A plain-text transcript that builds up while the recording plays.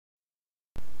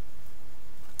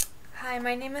Hi,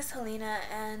 my name is Helena,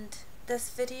 and this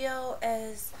video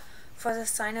is for the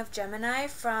sign of Gemini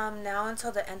from now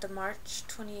until the end of March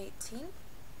 2018.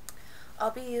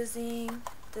 I'll be using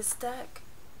this deck,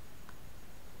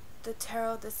 the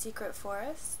Tarot The Secret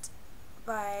Forest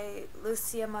by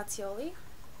Lucia Mattioli.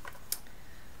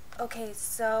 Okay,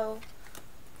 so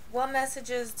what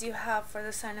messages do you have for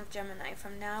the sign of Gemini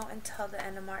from now until the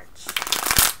end of March?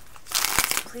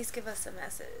 Please give us a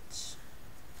message.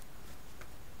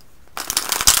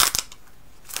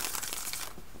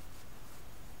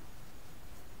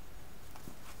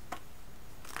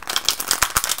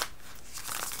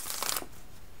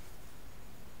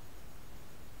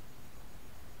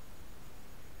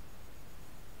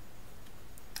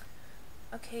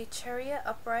 Okay, Chariot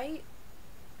upright,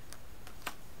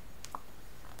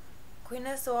 Queen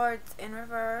of Swords in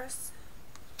reverse,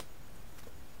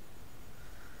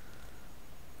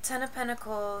 Ten of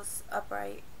Pentacles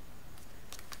upright,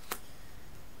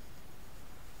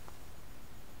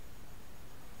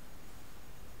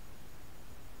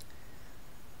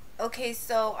 okay,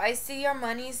 so I see your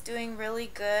money's doing really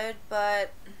good,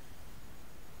 but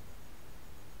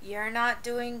you're not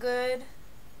doing good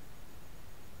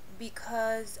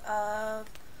because of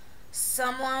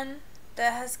someone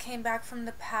that has came back from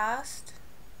the past.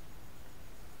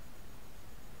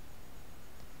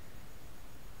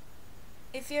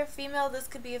 If you're female, this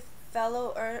could be a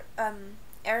fellow or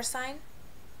air sign.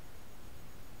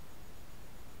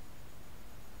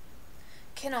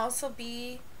 Can also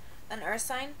be an earth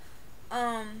sign.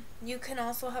 You can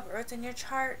also have earth in your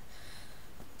chart.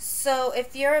 So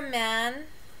if you're a man,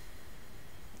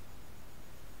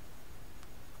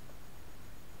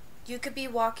 you could be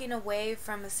walking away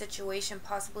from a situation,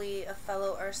 possibly a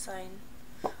fellow earth sign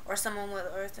or someone with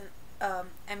earth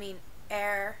and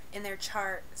air in their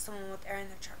chart. Someone with air in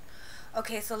their chart.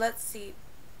 Okay, so let's see.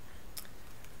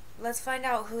 Let's find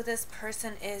out who this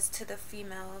person is to the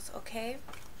females, okay?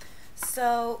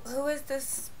 So, who is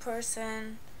this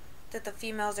person that the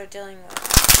females are dealing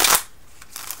with?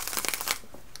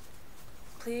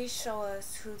 Please show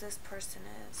us who this person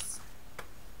is.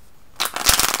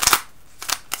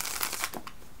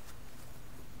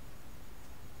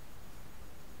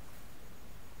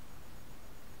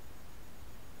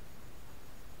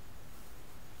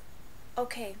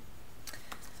 Okay,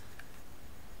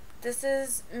 this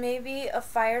is maybe a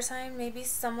fire sign, maybe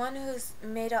someone who's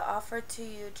made an offer to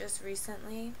you just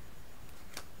recently,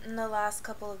 in the last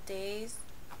couple of days.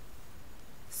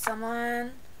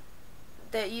 Someone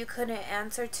that you couldn't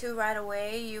answer to right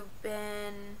away. You've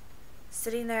been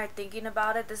sitting there thinking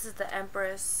about it. This is the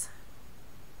Empress.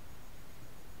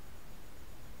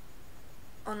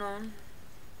 Oh no.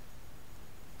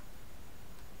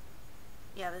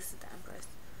 Yeah, this is the Empress.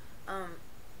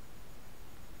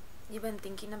 You've been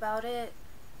thinking about it,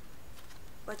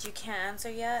 but you can't answer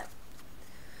yet.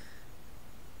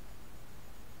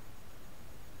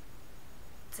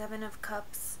 Seven of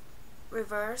Cups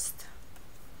reversed.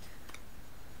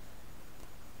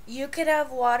 You could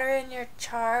have water in your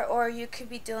chart, or you could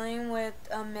be dealing with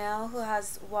a male who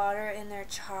has water in their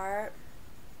chart.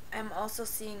 I'm also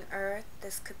seeing earth.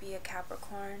 This could be a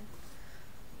Capricorn.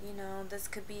 You know, this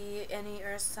could be any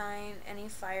earth sign, any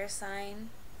fire sign,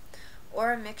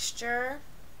 or a mixture.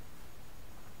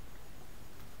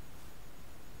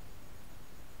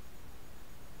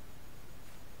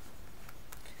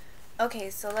 Okay,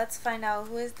 so let's find out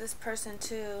who is this person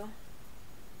to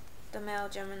the male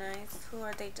Geminis. Who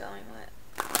are they dealing with?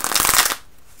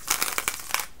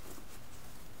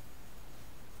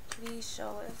 Please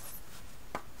show us.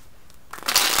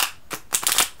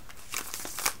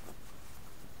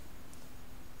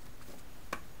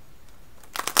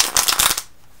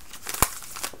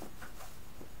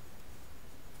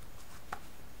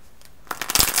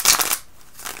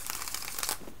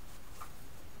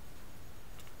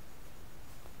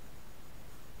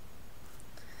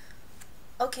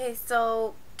 Okay,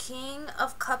 so King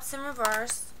of Cups in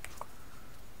reverse,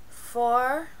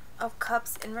 Four of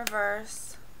Cups in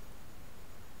reverse,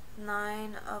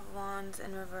 Nine of Wands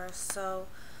in reverse. So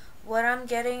what I'm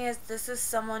getting is this is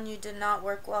someone you did not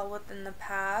work well with in the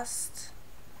past.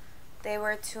 They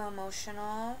were too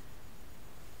emotional.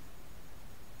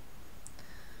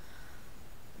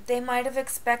 They might have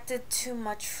expected too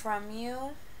much from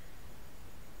you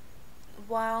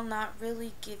while not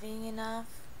really giving enough,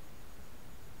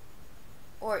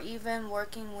 or even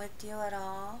working with you at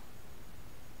all.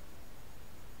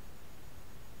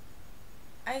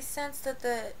 I sense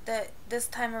that this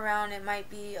time around it might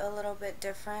be a little bit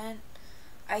different.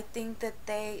 I think that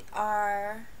they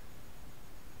are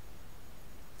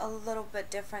a little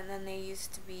bit different than they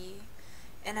used to be.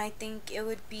 And I think it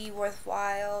would be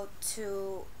worthwhile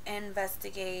to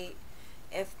investigate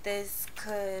if this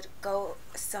could go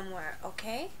somewhere,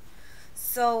 okay?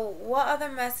 So what other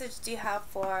message do you have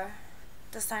for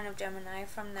the sign of Gemini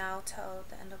from now till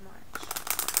the end of March?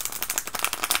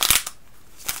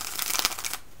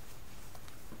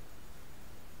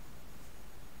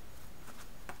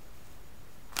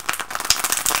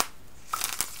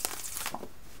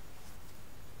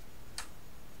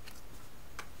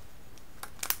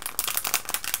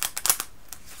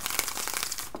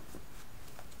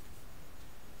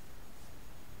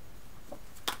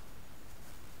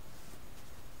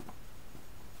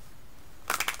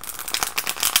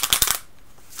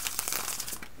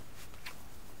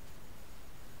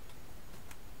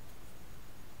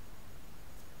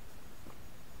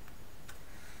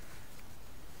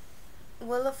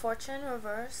 Wheel of Fortune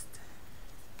reversed.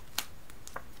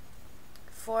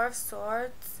 Four of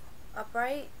Swords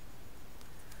upright.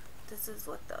 This is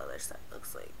what the other side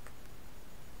looks like.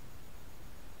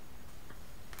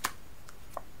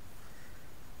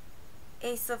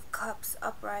 Ace of Cups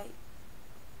upright.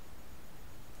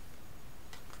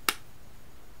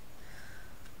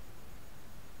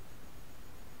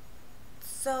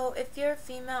 So if you're a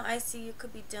female, I see you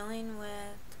could be dealing with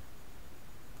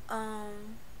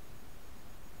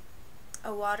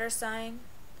a water sign.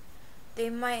 They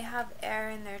might have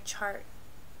air in their chart,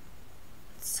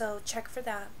 so check for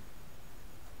that.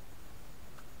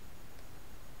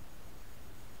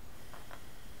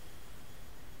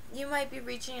 You might be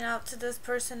reaching out to this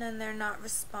person and they're not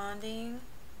responding.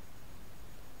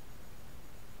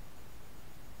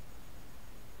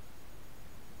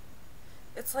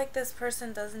 It's like this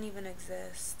person doesn't even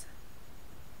exist.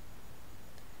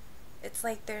 It's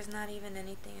like there's not even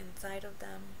anything inside of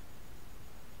them.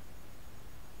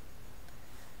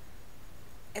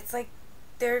 It's like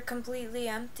they're completely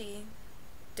empty.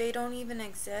 They don't even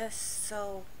exist.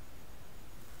 So,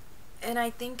 and I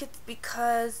think it's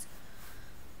because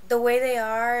the way they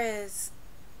are is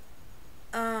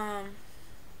not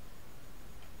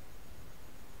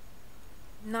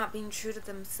being true to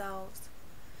themselves.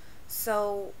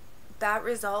 So that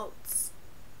results,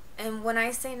 and when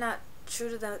I say not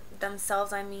true to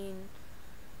themselves, I mean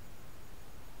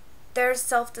there's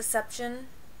self-deception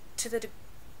to the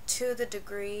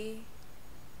degree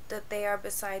that they are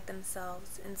beside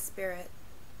themselves in spirit.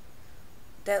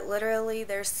 That literally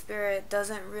their spirit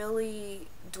doesn't really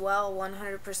dwell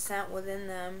 100% within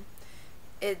them.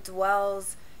 It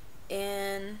dwells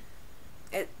in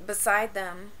it beside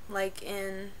them, like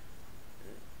in,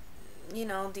 you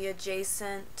know, the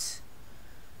adjacent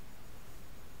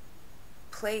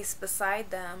place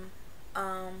beside them.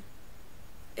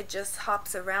 It just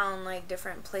hops around like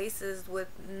different places with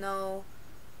no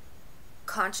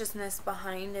consciousness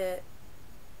behind it,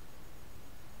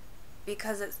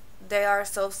 because they are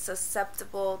so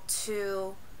susceptible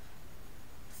to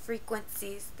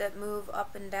frequencies that move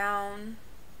up and down,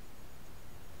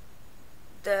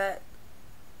 that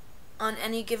on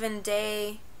any given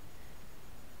day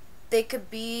they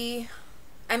could be,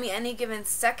 any given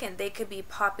second they could be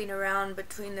popping around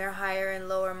between their higher and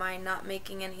lower mind, not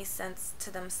making any sense to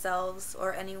themselves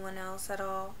or anyone else at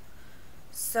all.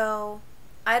 So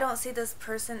I don't see this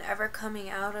person ever coming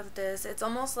out of this. It's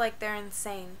almost like they're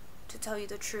insane, to tell you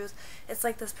the truth. It's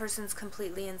like this person's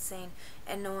completely insane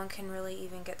and no one can really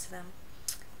even get to them.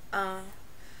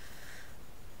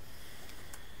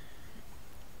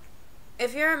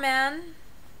 If you're a man,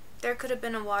 there could have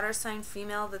been a water sign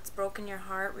female that's broken your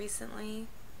heart recently,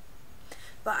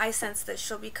 but I sense that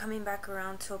she'll be coming back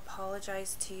around to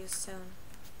apologize to you soon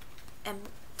and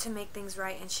to make things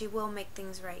right, and she will make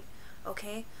things right.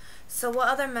 Okay? So what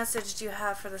other message do you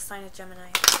have for the sign of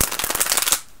Gemini?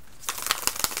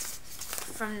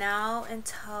 From now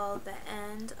until the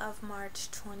end of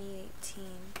March 2018.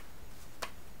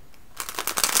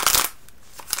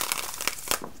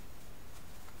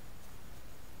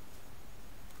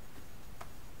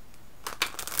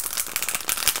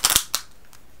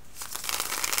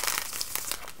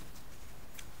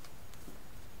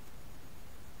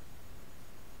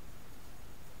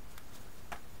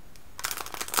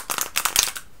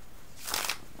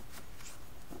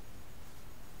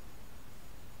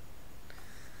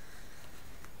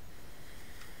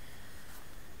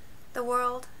 The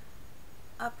World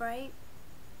upright.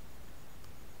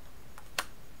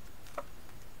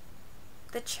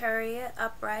 The Chariot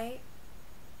upright.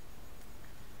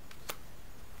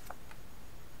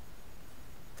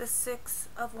 The Six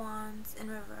of Wands in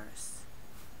reverse.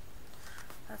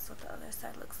 That's what the other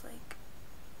side looks like.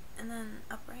 And then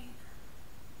upright.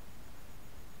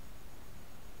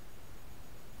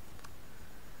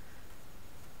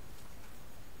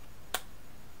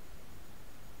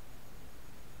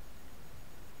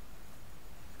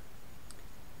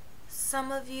 some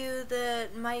of you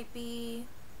that might be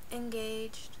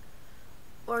engaged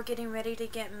or getting ready to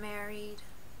get married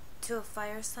to a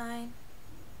fire sign,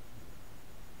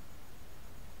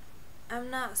 I'm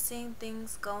not seeing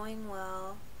things going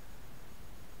well.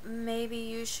 Maybe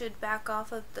you should back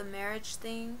off of the marriage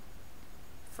thing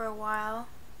for a while,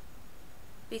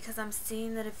 because I'm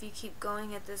seeing that if you keep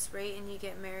going at this rate and you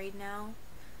get married now,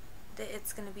 that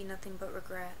it's going to be nothing but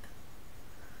regret.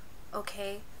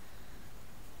 Okay?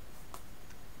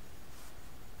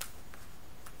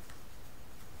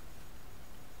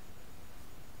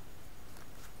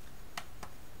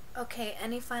 Okay,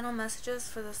 any final messages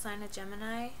for the sign of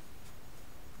Gemini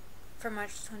for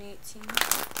March 2018?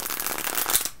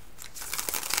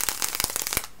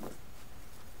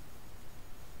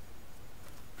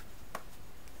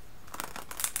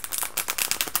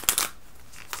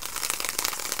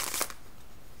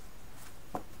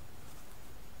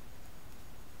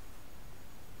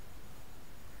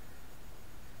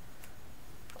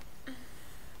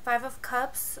 Five of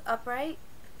Cups, upright.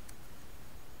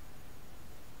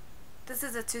 This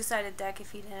is a two-sided deck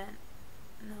if you didn't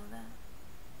know that.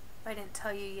 If I didn't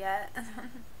tell you yet.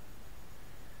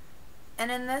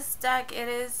 And in this deck, it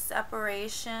is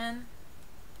separation.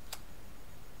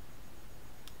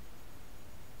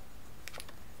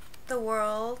 The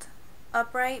World,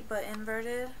 upright but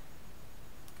inverted.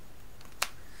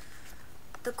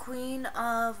 The Queen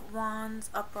of Wands,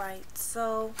 upright.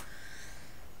 So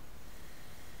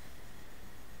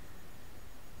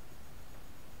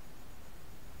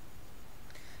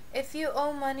if you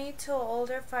owe money to an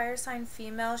older fire sign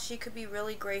female, she could be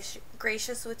really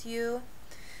gracious with you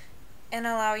and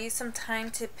allow you some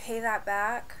time to pay that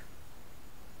back.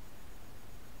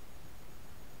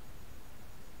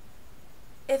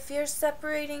 If you're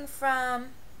separating from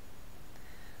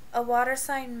a water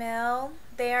sign male,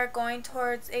 they are going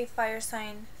towards a fire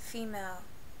sign female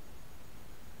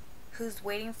who's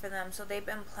waiting for them, so they've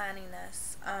been planning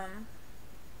this.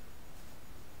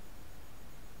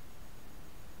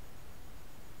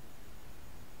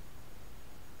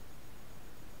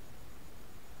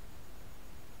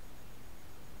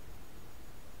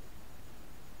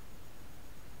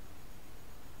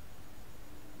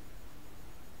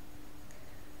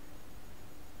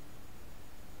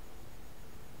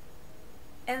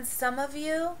 And some of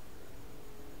you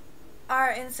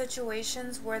are in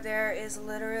situations where there is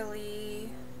literally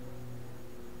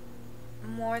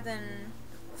more than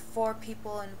 4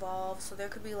 people involved. So there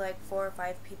could be like 4 or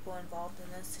 5 people involved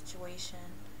in this situation.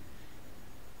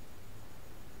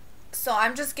 So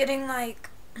I'm just getting like,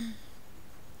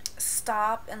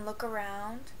 stop and look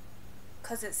around,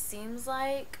 because it seems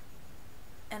like,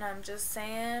 and I'm just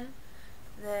saying,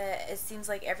 that it seems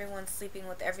like everyone's sleeping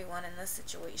with everyone in this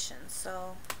situation.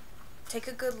 So take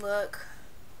a good look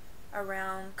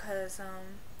around, because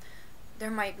there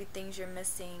might be things you're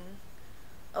missing.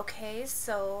 Okay,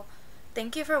 so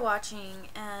thank you for watching,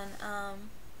 and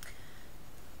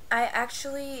I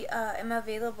actually am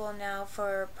available now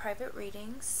for private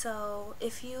readings. So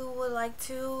if you would like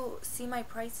to see my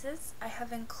prices, I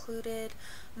have included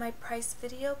my price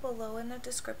video below in the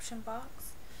description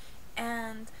box.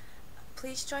 And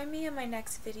please join me in my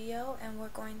next video, and we're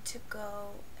going to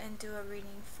go and do a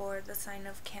reading for the sign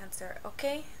of Cancer.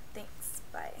 Okay? Thanks.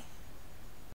 Bye.